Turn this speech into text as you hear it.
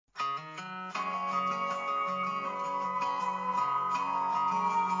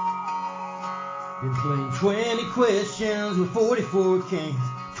Been playing 20 questions with 44 kings,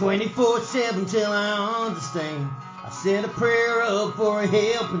 24/7 till I understand. I said a prayer up for a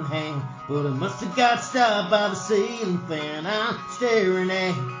helping hand, but I must have got stopped by the ceiling fan I'm staring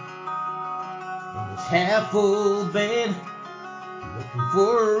at. In this half full bed, looking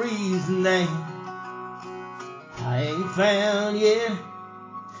for a reason that I ain't found yet.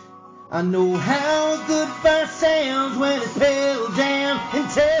 I know how goodbye sounds when it's peeled down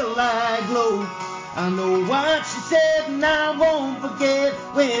until I glow. I know what she said and I won't forget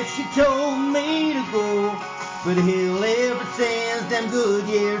when she told me to go. But hell, ever since them good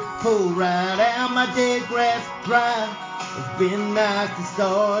years pulled right out my dead grass dry, it's been nice to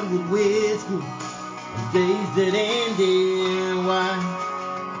start with whiskey and days that end in wine.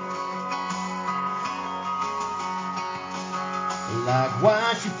 Like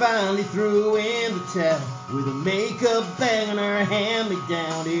why she finally threw in the towel with a makeup bag in her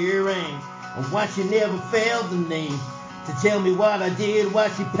hand-me-down earrings, and why she never felt the need to tell me what I did, why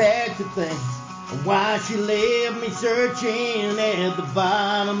she packed her things, and why she left me searching at the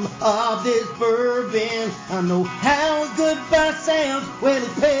bottom of this bourbon. I know how goodbye sounds when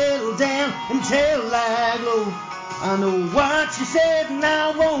it's pedaled down until I glow. I know what she said and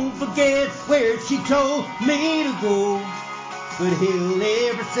I won't forget where she told me to go. But hell,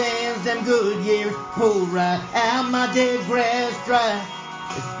 ever since them good years pulled right out my dead grass dry,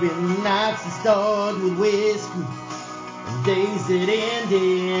 it's been nice to start with whiskey and days that end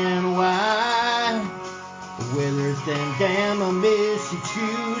in wine. Whether it's them damn I miss you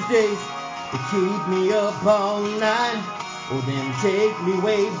Tuesdays that keep me up all night, or them take me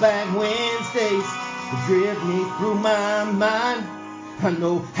way back Wednesdays that drift me through my mind. I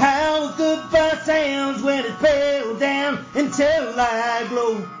know how goodbye sounds when it's peeled down until I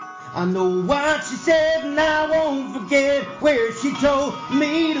glow. I know what she said and I won't forget where she told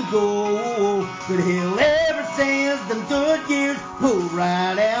me to go. But hell, ever since them good years pulled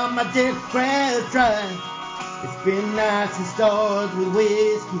right out my dead grass dry, it's been nice to start with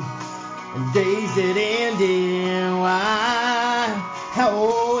whiskey and days that end in wine.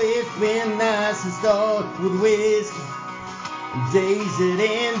 Oh, it's been nice to start with whiskey and days that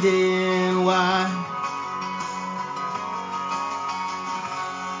end in wine.